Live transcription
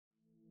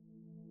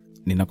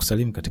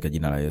Ninakusalimu katika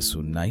jina la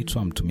Yesu.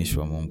 Naitwa mtumishi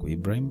wa Mungu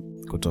Ibrahim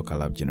kutoka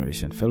Love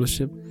Generation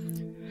Fellowship,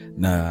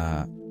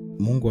 na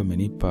Mungu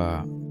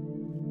amenipa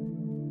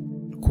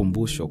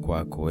kumbusho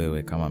kwako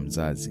wewe kama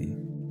mzazi,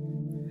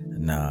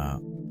 na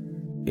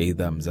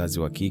either mzazi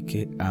wa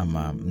kike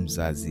ama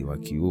mzazi wa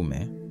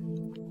kiume,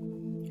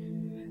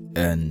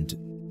 and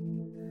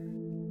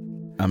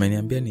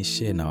ameniambia ni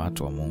share na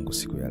watu wa Mungu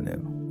siku ya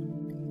leo.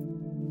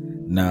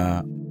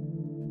 Na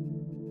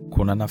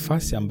kuna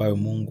nafasi ambayo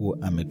Mungu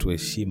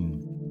ametuheshimu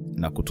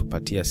na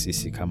kutupatia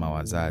sisi kama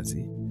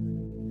wazazi.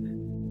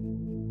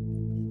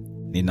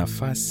 Ni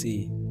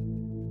nafasi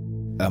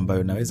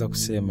ambayo naweza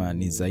kusema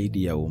ni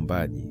zaidi ya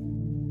uumbaji.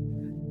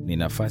 Ni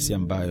nafasi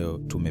ambayo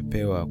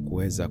tumepewa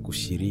kuweza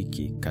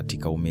kushiriki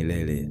katika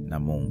umilele na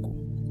Mungu.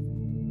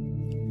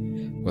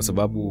 Kwa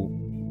sababu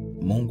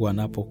Mungu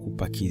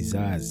anapokupa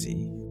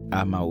kizazi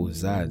ama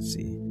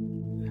uzazi,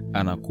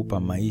 anakupa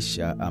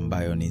maisha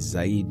ambayo ni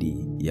zaidi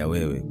ya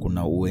wewe.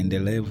 Kuna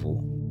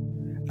uendelevu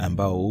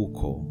ambao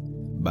uko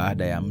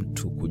baada ya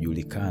mtu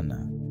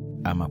kujulikana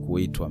ama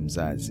kuitwa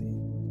mzazi.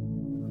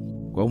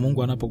 Kwa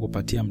Mungu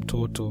anapokupatia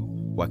mtoto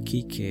wa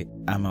kike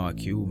ama wa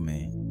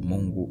kiume,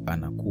 Mungu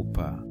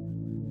anakupa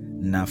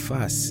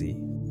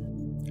nafasi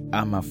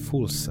ama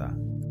fursa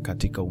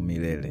katika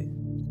umilele.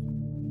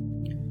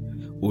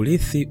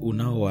 Urithi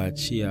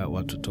unaowaachia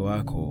watoto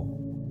wako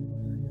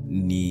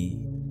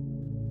ni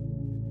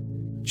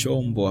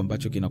chombo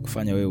ambacho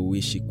kinakufanya wewe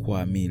uishi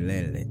kwa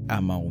milele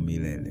ama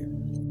umilele.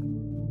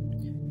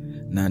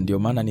 Na ndio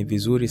maana ni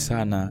vizuri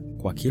sana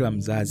kwa kila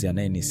mzazi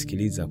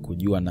anayenisikiliza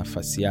kujua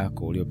nafasi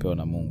yako uliopewa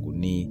na Mungu.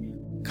 Ni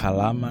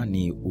kalama,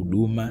 ni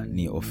huduma,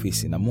 ni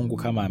ofisi. Na Mungu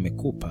kama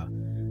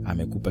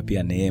amekupa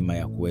pia neema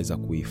ya kuweza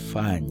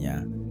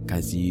kuifanya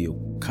kazi hiyo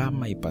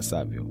kama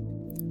ipasavyo.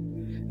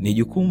 Ni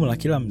jukumu la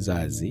kila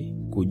mzazi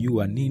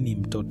kujua nini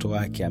mtoto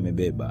wake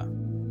amebeba.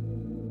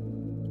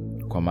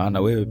 Kwa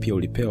maana wewe pia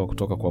ulipewa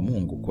kutoka kwa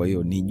Mungu. Kwa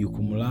hiyo ni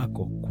jukumu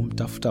lako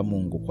kumtafuta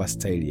Mungu kwa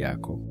staili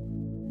yako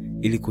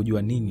ili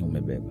kujua nini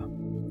umebeba.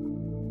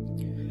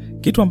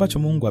 Kitu ambacho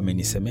Mungu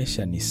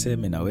amenisemesha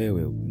niseme na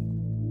wewe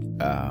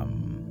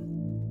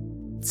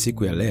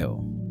siku ya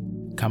leo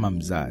kama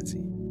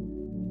mzazi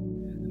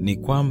ni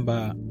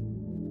kwamba,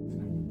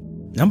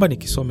 naomba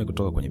nikisome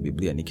kutoka kwenye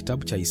Biblia. Ni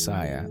kitabu cha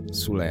Isaya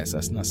sura ya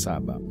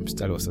 37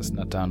 mstari wa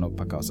 35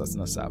 mpaka wa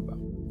 37.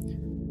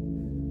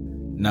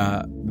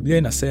 Na Biblia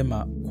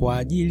inasema, kwa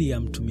ajili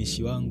ya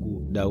mtumishi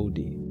wangu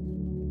Daudi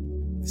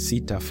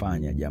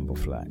sitafanya jambo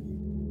fulani.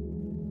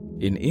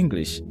 In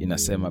English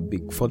inasema,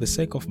 for the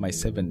sake of my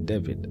servant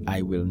David,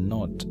 I will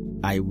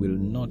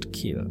not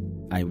kill,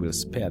 I will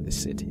spare the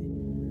city.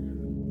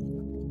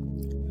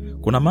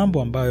 Kuna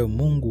mambo ambayo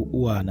Mungu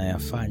huwa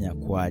anayafanya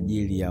kwa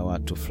ajili ya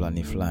watu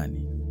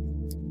fulani.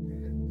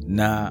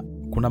 Na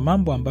kuna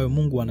mambo ambayo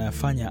Mungu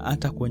anayafanya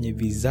hata kwenye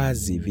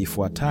vizazi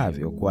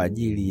vifuatavyo kwa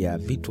ajili ya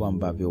vitu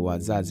ambavyo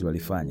wazazi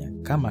walifanya,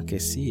 kama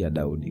kesi ya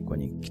Daudi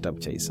kwenye kitabu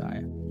cha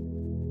Isaya.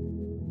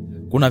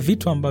 Kuna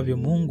vitu ambavyo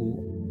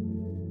Mungu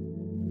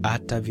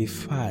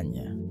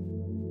atavifanya.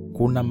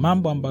 Kuna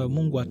mambo ambayo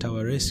Mungu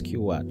atawarescue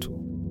watu.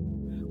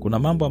 Kuna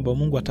mambo ambayo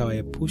Mungu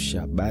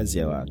atawaepusha baadhi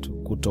ya watu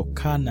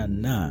kutokana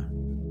na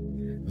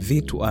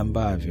vitu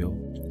ambavyo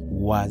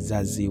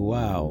wazazi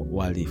wao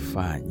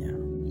walifanya.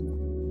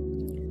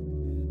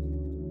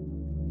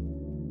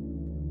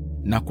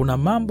 Na kuna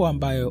mambo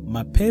ambayo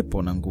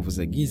mapepo na nguvu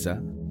za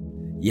giza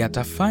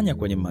yatafanya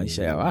kwenye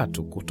maisha ya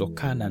watu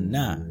kutokana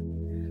na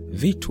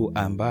vitu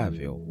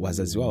ambavyo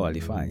wazazi wao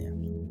walifanya.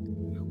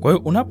 Kwa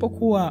hiyo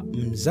unapokuwa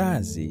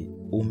mzazi,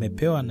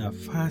 umepewa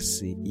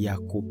nafasi ya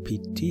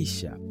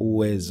kupitisha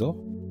uwezo,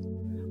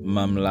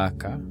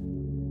 mamlaka,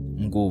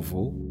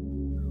 nguvu,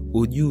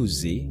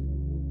 ujuzi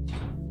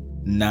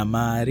na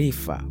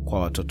maarifa kwa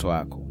watoto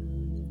wako.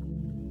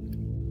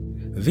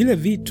 Vile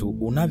vitu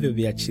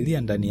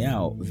unavyoviachilia ndani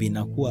yao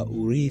vinakuwa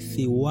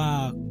urithi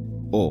wao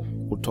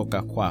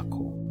kutoka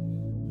kwako.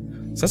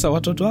 Sasa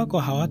watoto wako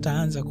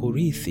hawataanza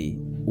kurithi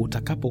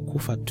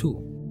utakapokufa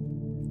tu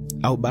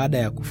au baada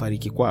ya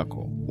kufariki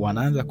kwako.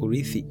 Wanaanza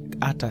kurithi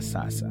hata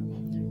sasa.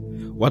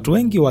 Watu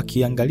wengi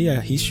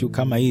wakiangalia issue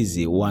kama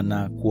hizi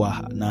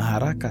wanakuwa na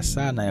haraka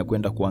sana ya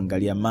kwenda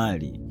kuangalia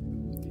mali.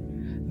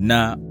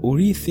 Na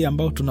urithi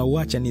ambao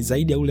tunauacha ni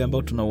zaidi ya ule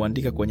ambao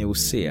tunauandika kwenye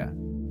usea.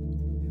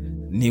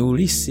 Ni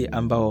urithi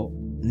ambao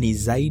ni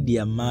zaidi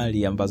ya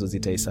mali ambazo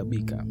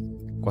zitahesabika.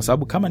 Kwa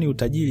sababu kama ni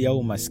utajiri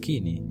au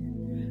maskini,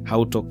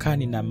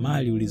 hautokani na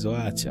mali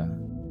ulizoacha,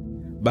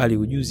 bali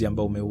ujuzi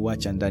ambao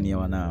umeuacha ndani ya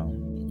wanao.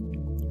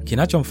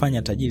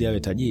 Kinachomfanya tajiri awe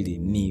tajiri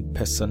ni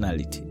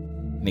personality,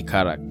 ni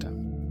character,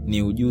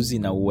 ni ujuzi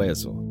na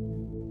uwezo.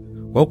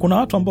 Kwa kuna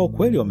watu ambao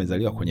kweli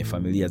wamezaliwa kwenye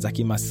familia za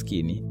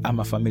kimaskini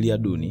ama familia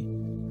duni,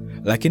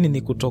 lakini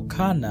ni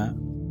kutokana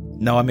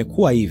na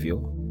wamekuwa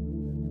hivyo,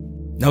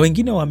 na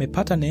wengine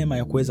wamepata neema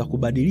ya kuweza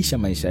kubadilisha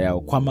maisha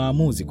yao kwa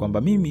maamuzi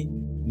kwamba mimi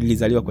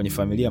nilizaliwa kwenye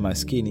familia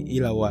maskini,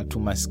 ila watu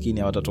maskini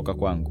hawatatoka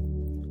kwangu.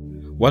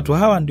 Watu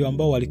hawa ndio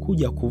ambao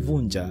walikuja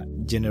kuvunja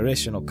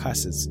generational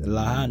curses,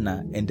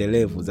 laana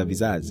endelevu za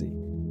vizazi.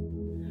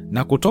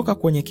 na kutoka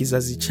kwenye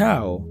kizazi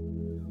chao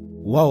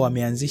wao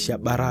wameanzisha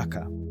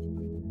baraka.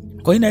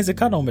 Kwa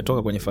inawezekana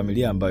umetoka kwenye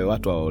familia ambayo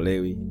watu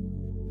hawaolewi,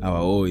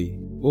 hawaoi,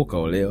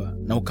 ukaolewa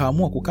na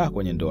ukaamua kukaa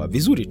kwenye ndoa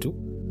vizuri tu.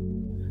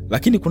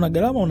 Lakini kuna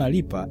gharama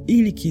unalipa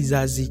ili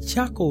kizazi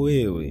chako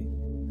wewe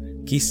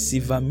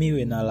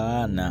kisivamiwe na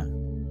laana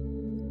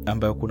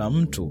ambayo kuna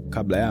mtu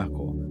kabla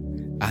yako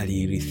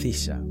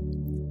aliirithisha.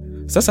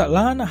 Sasa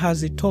laana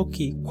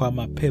hazitoki kwa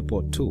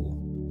mapepo tu.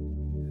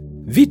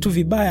 Vitu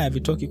vibaya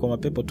havitoki kwa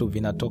mapepo tu,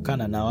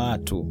 vinatokana na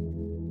watu.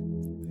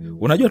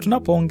 Unajua,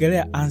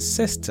 tunapoongelea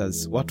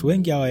ancestors, watu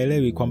wengi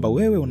hawaelewi kwamba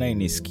wewe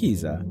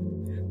unayenisikiza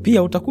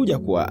pia utakuja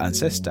kuwa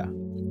ancestor.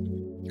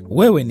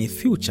 Wewe ni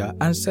future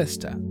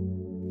ancestor.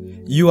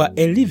 You are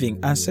a living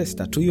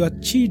ancestor to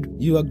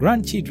your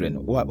grandchildren,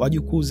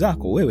 wajukuu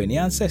zako. Wewe ni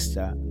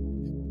ancestor.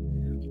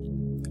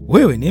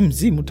 Wewe ni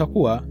mzimu,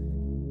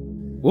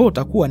 wewe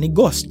utakuwa ni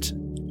ghost.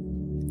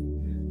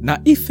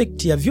 Na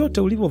effect ya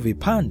vyote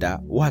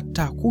ulivyovipanda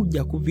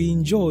watakuja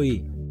kuvienjoy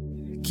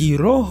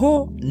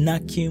kiroho na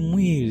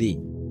kimwili.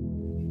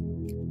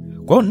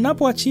 Kwa hiyo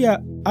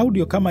ninapoachia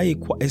audio kama hii,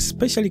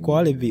 especially kwa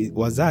wale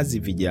wazazi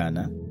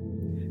vijana,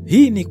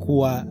 hii ni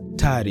kuwa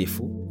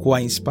taarifu,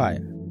 kuwa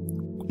inspire,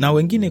 na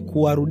wengine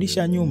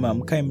kuwarudisha nyuma,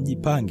 mkae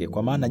mjipange,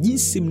 kwa maana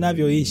jinsi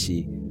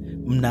mnavyoishi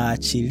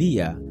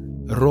mnaachilia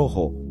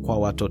roho kwa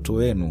watoto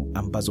wenu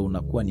ambazo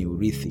unakuwa ni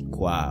urithi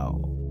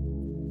kwao.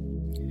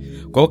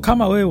 Kwa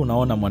kama wewe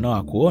unaona mwanao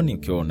akuoni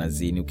ukiwa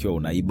unazini, ukiwa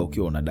unaiba,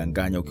 ukiwa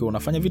unadanganya, ukiwa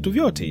unafanya vitu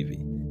vyote hivi,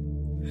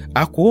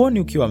 akuoni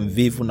ukiwa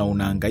mvivu na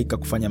unahangaika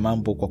kufanya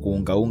mambo kwa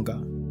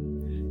kuungaunga,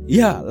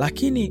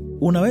 lakini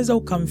unaweza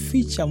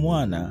ukamficha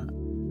mwana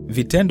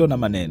vitendo na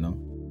maneno,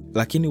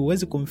 lakini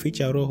huwezi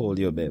kumficha roho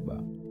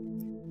uliobeba.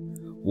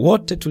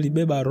 Wote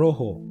tulibeba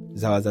roho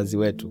za wazazi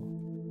wetu,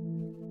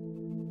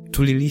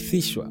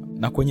 tulirithishwa,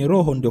 na kwenye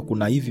roho ndio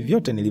kuna hivi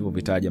vyote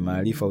nilivyovitaja: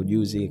 maarifa,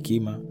 ujuzi,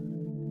 hekima,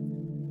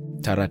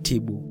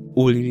 taratibu.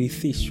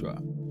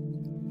 Ulirithishwa.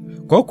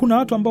 Kwa hiyo kuna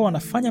watu ambao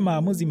wanafanya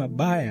maamuzi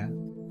mabaya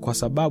kwa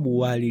sababu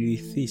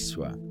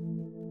walirithishwa.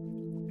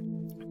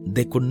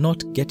 They could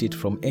not get it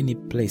from any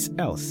place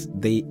else.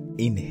 They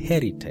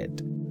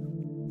inherited.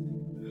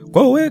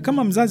 Kwa hiyo wewe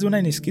kama mzazi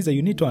unayenisikiza,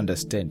 you need to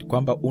understand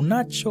kwamba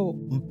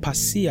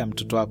unachompasia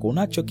mtoto wako,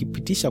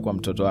 unachokipitisha kwa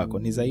mtoto wako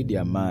ni zaidi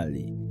ya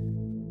mali.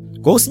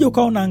 Kwa hiyo usije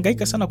ukawa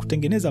unahangaika sana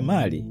kutengeneza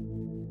mali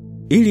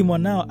ili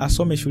mwanao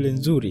asome shule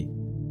nzuri,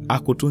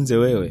 akutunze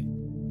wewe.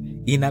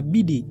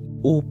 Inabidi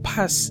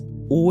upass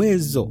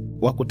uwezo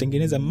wa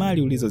kutengeneza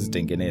mali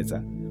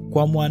ulizozitengeneza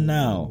kwa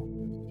mwanao.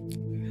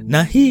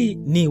 Na hii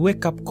ni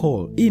wake up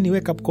call. Hii ni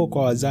wake up call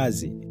kwa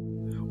wazazi.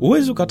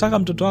 Uwezo ukataka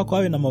mtoto wako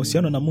awe na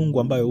mahusiano na Mungu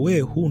ambayo wewe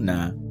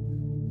huna.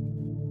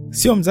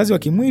 Sio mzazi wa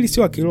kimwili,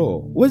 sio wa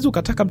kiroho. Uwezo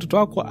ukataka mtoto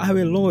wako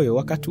awe loyal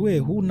wakati wewe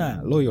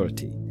huna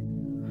loyalty.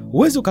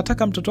 Uwezo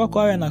ukataka mtoto wako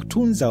awe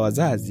anatunza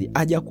wazazi,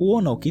 aja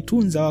kuona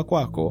ukitunza wa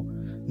kwako.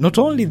 Not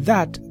only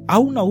that,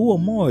 hauna huo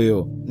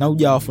moyo na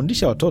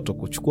hujawafundisha watoto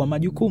kuchukua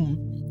majukumu.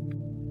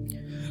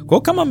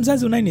 Kwa kama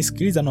mzazi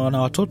unayenisikiliza na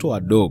wana watoto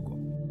wadogo,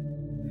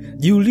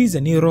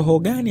 jiulize ni roho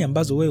gani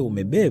ambazo wewe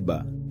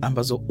umebeba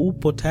ambazo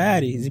upo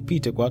tayari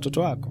zipite kwa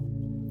watoto wako.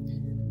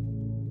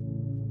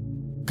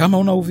 Kama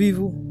una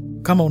uvivu,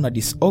 kama una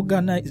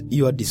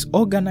you are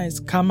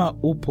disorganized, kama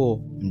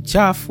upo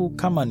mchafu,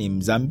 kama ni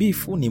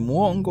mzambifu, ni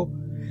muongo,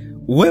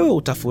 wewe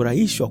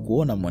utafurahishwa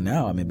kuona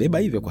mwanao amebeba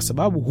hivyo, kwa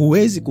sababu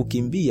huwezi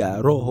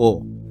kukimbia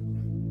roho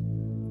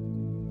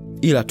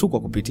ila tu kwa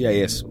kupitia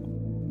Yesu.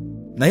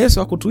 Na Yesu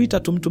hakutuita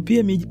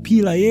tumtupie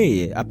mipira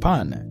yeye,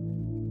 hapana.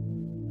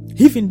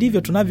 Hivi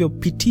ndivyo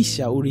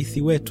tunavyopitisha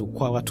urithi wetu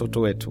kwa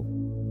watoto wetu.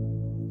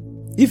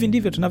 Hivi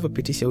ndivyo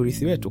tunavyopitisha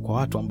urithi wetu kwa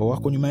watu ambao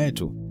wako nyuma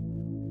yetu.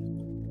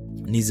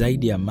 Ni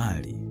zaidi ya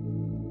mali.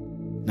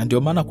 Na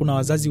ndio maana kuna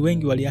wazazi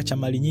wengi waliacha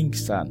mali nyingi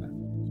sana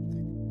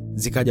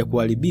zikaja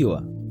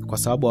kuharibiwa kwa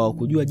sababu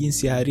hawakujua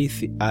jinsi ya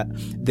harithi,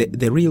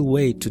 the real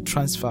way to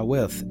transfer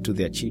wealth to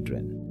their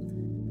children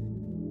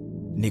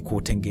ni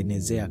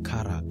kutengenezea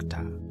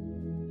character.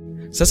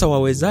 Sasa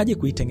wawezaje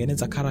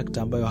kuitengeneza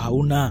character ambayo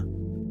hauna?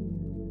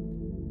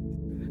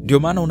 Ndio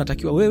maana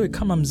unatakiwa wewe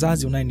kama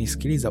mzazi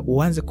unayenisikiliza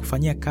uanze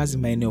kufanyia kazi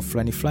maeneo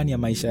fulani fulani ya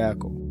maisha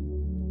yako.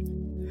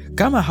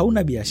 Kama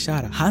hauna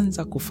biashara,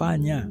 anza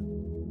kufanya.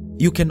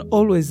 You can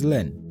always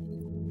learn.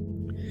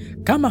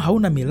 Kama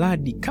hauna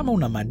miradi, kama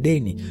una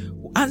madeni,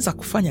 anza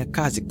kufanya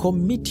kazi.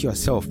 Commit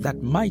yourself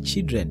that my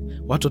children,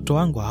 watoto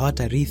wangu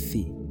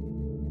hawatarithi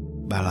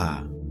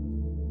balaa.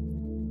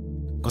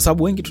 Kwa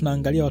sababu wengi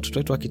tunaangalia watoto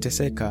wetu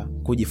wakiteseka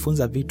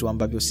kujifunza vitu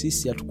ambavyo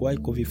sisi hatukuwahi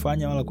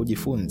kuvifanya wala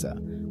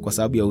kujifunza kwa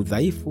sababu ya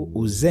udhaifu,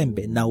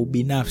 uzembe na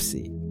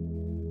ubinafsi.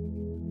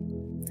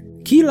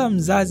 Kila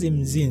mzazi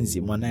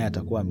mzinzi mwanae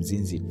atakuwa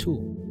mzinzi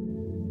tu,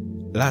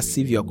 la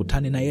sivyo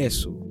akutane na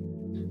Yesu.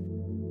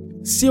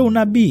 Sio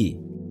unabii,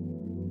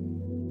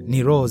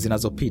 ni roho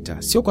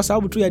zinazopita. Sio kwa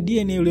sababu tu ya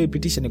DNA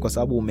uliyoipitisha, ni kwa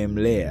sababu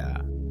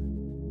umemlea.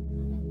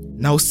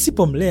 Na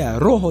usipomlea,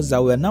 roho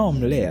za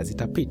wanaomlea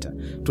zitapita.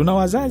 Tuna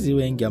wazazi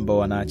wengi ambao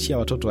wanaachia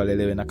watoto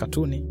walelewe na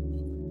katuni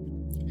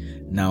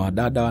na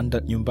wadada wa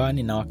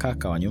nyumbani na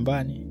wakaka wa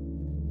nyumbani,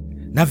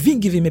 na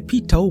vingi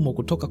vimepita humo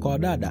kutoka kwa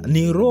wadada.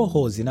 Ni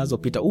roho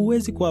zinazopita,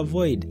 huwezi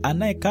kuavoid.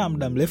 Anayekaa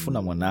muda mrefu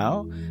na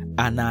mwanao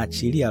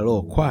anaachilia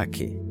roho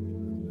kwake.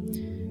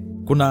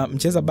 Kuna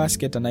mcheza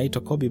basket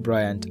anaitwa Kobe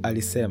Bryant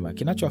alisema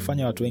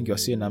kinachowafanya watu wengi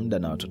wasiwe na muda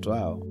na watoto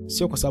wao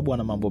sio kwa sababu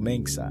wana mambo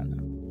mengi sana,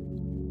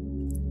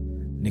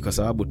 ni kwa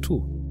sababu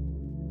tu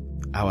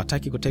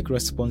hawataki kutake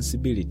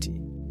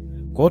responsibility.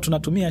 Kwa hiyo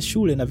tunatumia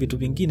shule na vitu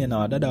vingine na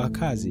wadada wa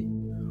kazi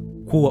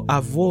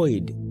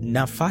kuavoid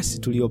nafasi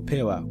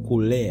tuliopewa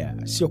kulea.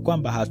 Sio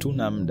kwamba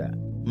hatuna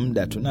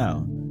muda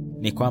tunao,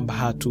 ni kwamba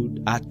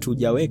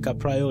hatujaweka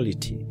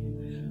priority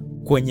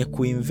kwenye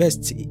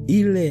kuinvest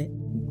ile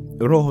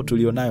roho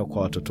tulionayo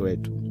kwa watoto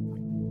wetu.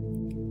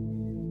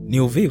 Ni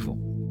uvivu.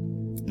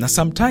 Na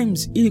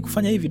sometimes ili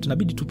kufanya hivi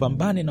tunabidi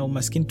tupambane na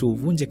umaskini,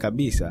 tuuvunje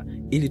kabisa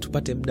ili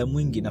tupate muda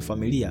mwingi na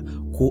familia,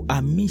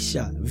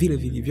 kuhamisha vile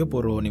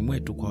vilivyopo rohoni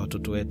mwetu kwa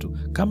watoto wetu.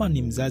 Kama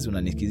ni mzazi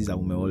unanisikiliza,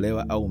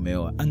 umeolewa au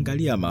umeoa,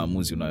 angalia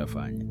maamuzi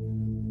unayofanya.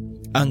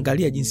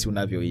 Angalia jinsi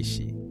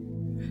unavyoishi.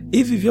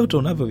 Hivi vyote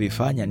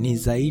unavyovifanya ni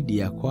zaidi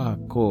ya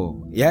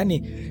kwako.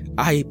 Yani,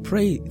 I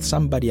pray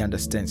somebody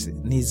understands.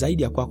 Ni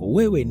zaidi ya kwako.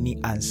 Wewe ni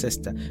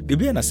ancestor.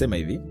 Biblia inasema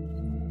hivi,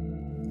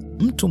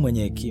 mtu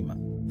mwenye hekima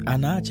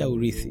anaacha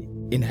urithi,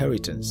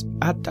 inheritance,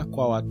 hata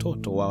kwa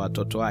watoto wa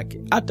watoto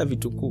wake, hata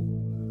vitukuu.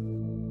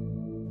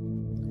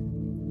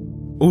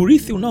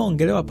 Urithi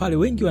unaoongelewa pale,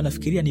 wengi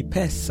wanafikiria ni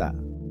pesa.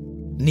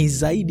 Ni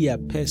zaidi ya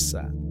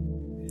pesa.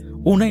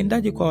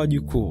 Unaendaje kwa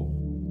wajukuu?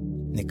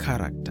 Ni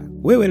character.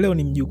 Wewe leo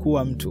ni mjukuu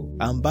wa mtu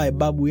ambaye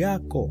babu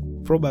yako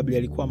probably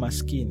alikuwa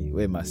maskini,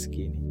 we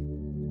maskini.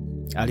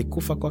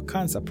 Alikufa kwa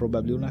kansa,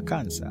 probably una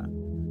kansa.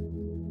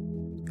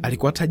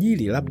 Alikuwa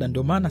tajiri, labda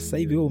ndio maana sasa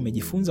hivi wewe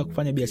umejifunza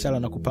kufanya biashara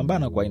na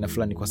kupambana kwa aina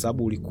fulani, kwa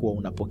sababu ulikuwa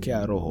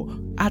unapokea roho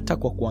hata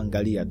kwa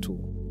kuangalia tu.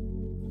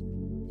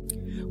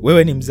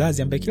 Wewe ni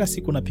mzazi ambaye kila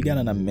siku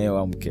unapigana na mmeo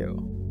au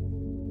mkeo.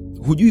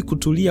 Hujui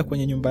kutulia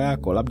kwenye nyumba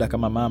yako, labda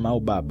kama mama au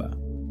baba.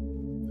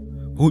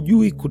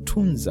 Hujui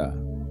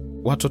kutunza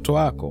watoto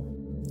wako.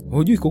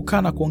 Hujui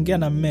kukaa na kuongea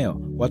na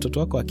mmeo. Watoto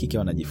wako wa kike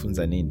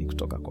wanajifunza nini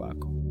kutoka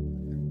kwako?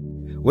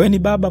 Wewe ni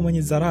baba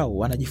mwenye dharau,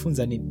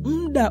 wanajifunza nini?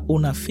 Muda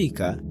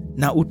unafika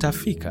na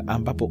utafika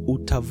ambapo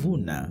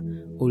utavuna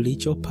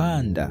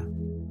ulichopanda.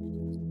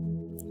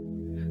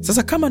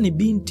 Sasa kama ni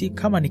binti,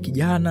 kama ni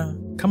kijana,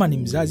 kama ni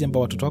mzazi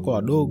ambao watoto wako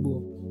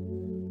wadogo,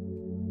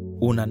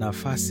 una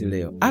nafasi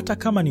leo. Hata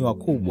kama ni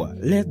wakubwa,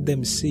 let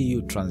them see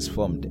you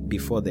transformed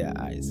before their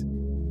eyes.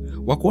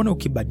 Wakuone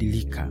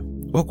ukibadilika,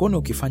 wakuone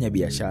ukifanya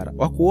biashara,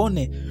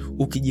 wakuone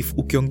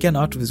ukiongea na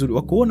watu vizuri,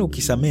 wakuone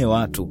ukisamehe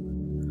watu.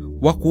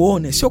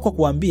 Wakuone, sio kwa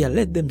kuambia,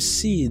 let them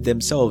see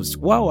themselves.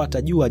 Wao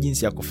watajua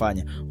jinsi ya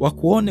kufanya.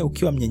 Wakuone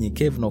ukiwa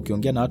mnyenyekevu na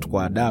ukiongea na watu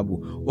kwa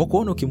adabu.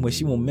 Wakuone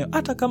ukimheshimu mmeo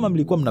hata kama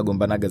mlikuwa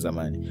mnagombanaga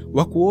zamani.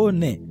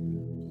 Wakuone,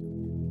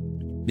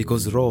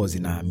 because roho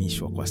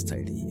zinahamishwa kwa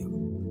style hiyo.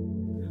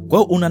 Kwa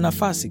hiyo una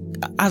nafasi,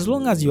 as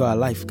long as you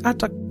are alive,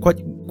 hata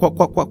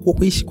kwa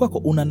kuishi kwako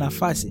una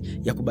nafasi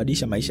ya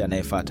kubadilisha maisha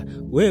yanayofuata.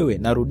 Wewe,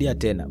 narudia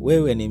tena,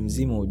 wewe ni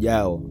mzimu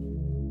ujao.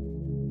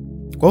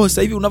 Kwa hiyo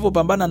sasa hivi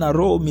unapopambana na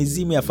roho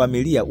mizimu ya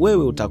familia,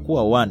 wewe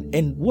utakuwa one.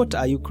 And what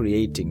are you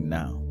creating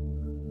now?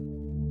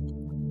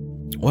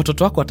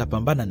 Watoto wako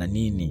watapambana na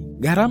nini?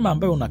 Gharama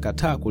ambayo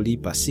unakataa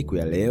kulipa siku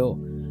ya leo,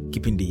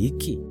 kipindi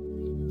hiki,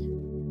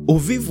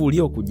 uvivu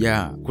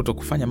uliokujaa,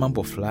 kutokufanya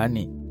mambo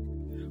fulani,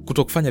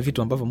 kutokufanya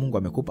vitu ambavyo Mungu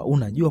amekupa,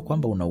 unajua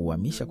kwamba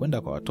unauhamisha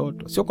kwenda kwa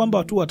watoto. Sio kwamba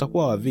watu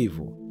watakuwa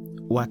wavivu,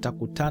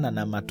 watakutana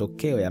na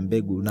matokeo ya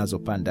mbegu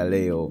unazopanda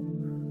leo.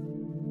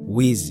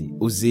 Wizi,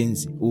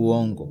 uzinzi,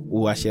 uongo,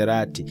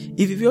 uasherati,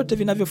 hivi vyote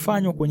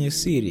vinavyofanywa kwenye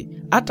siri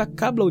hata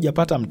kabla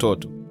hujapata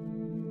mtoto,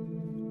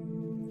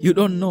 you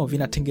don't know,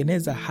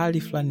 vinatengeneza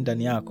hali fulani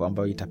ndani yako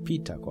ambayo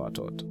itapita kwa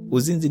watoto.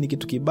 Uzinzi ni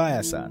kitu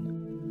kibaya sana.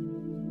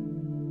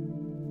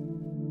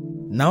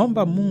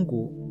 Naomba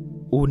Mungu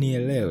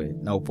unielewe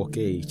na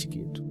upokee hichi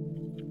kitu.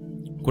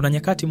 Kuna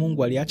nyakati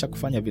Mungu aliacha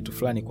kufanya vitu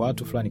fulani kwa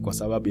watu fulani kwa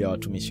sababu ya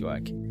watumishi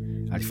wake.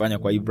 Alifanya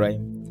kwa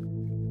Ibrahim,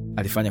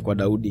 alifanya kwa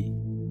Daudi.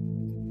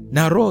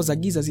 Na roho za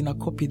giza zina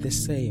copy the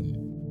same.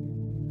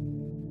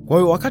 Kwa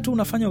hiyo wakati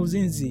unafanya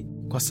uzinzi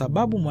kwa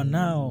sababu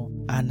mwanao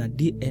ana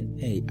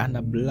DNA,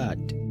 ana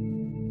blood,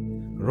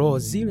 roho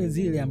zile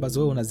zile ambazo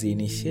wewe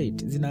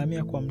unaziinitiate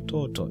zinahamia kwa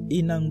mtoto.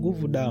 Ina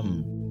nguvu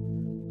damu.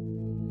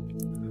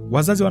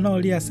 Wazazi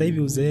wanaolia sasa hivi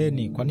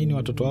uzeeni, kwa nini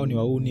watoto wao ni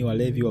wauni,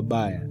 walevi,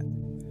 wabaya?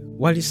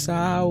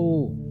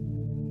 Walisahau.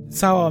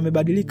 Sawa,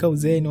 wamebadilika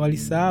uzeeni,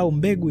 walisahau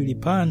mbegu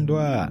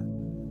ilipandwa.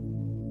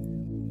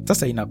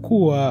 Sasa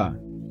inakuwa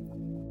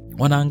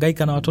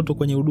wanahangaika na watoto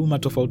kwenye huduma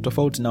tofauti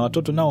tofauti, na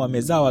watoto nao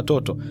wamezaa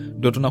watoto.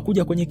 Ndio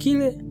tunakuja kwenye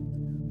kile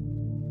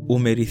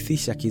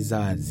umerithisha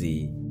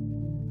kizazi.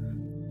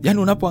 Yaani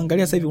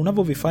unapoangalia sasa hivi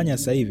unavyovifanya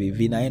sasa hivi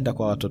vinaenda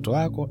kwa watoto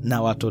wako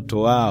na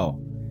watoto wao.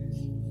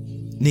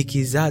 Ni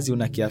kizazi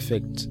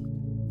unakiaffect.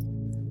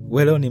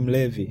 Wewe leo ni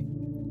mlevi,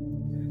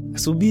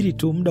 subiri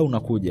tu, muda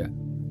unakuja.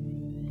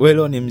 Wewe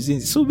leo ni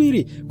mzinzi,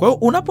 subiri. Kwa hiyo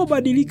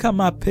unapobadilika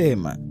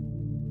mapema,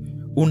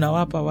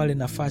 unawapa wale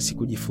nafasi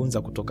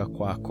kujifunza kutoka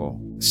kwako.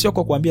 Sio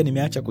kwa kuambia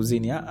nimeacha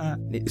kuzini,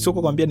 sio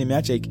kwa kuambia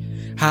nimeacha hiki.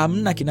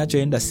 Hamna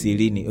kinachoenda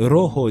sirini,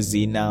 roho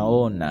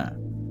zinaona.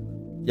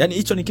 Yani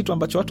hicho ni kitu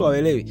ambacho watu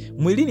hawaelewi.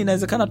 Mwilini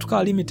inawezekana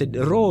tukawa limited,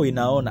 roho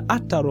inaona,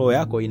 hata roho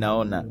yako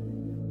inaona.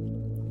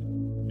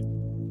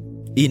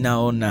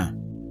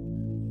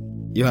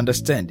 You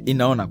understand?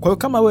 Inaona. Kwa hiyo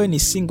kama wewe ni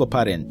single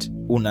parent,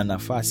 una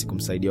nafasi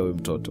kumsaidia wewe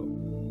mtoto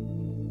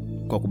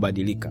kwa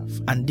kubadilika.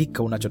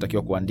 Andika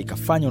unachotakiwa kuandika,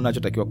 fanya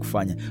unachotakiwa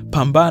kufanya.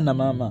 Pambana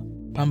mama,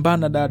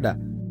 pambana dada.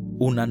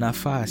 Una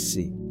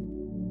nafasi.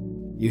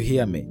 You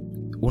hear me?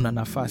 Una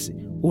nafasi.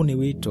 Huu ni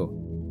wito.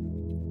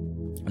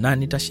 Na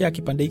nitashare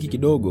kipande hiki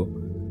kidogo,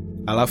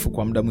 alafu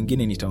kwa muda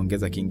mwingine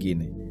nitaongeza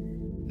kingine.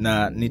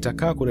 Na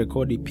nitakaa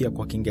kurekodi pia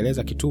kwa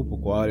Kiingereza kitupu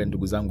kwa wale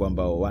ndugu zangu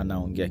ambao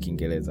wanaongea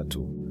Kiingereza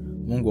tu.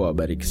 Mungu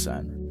awabariki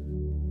sana.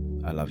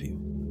 I love you.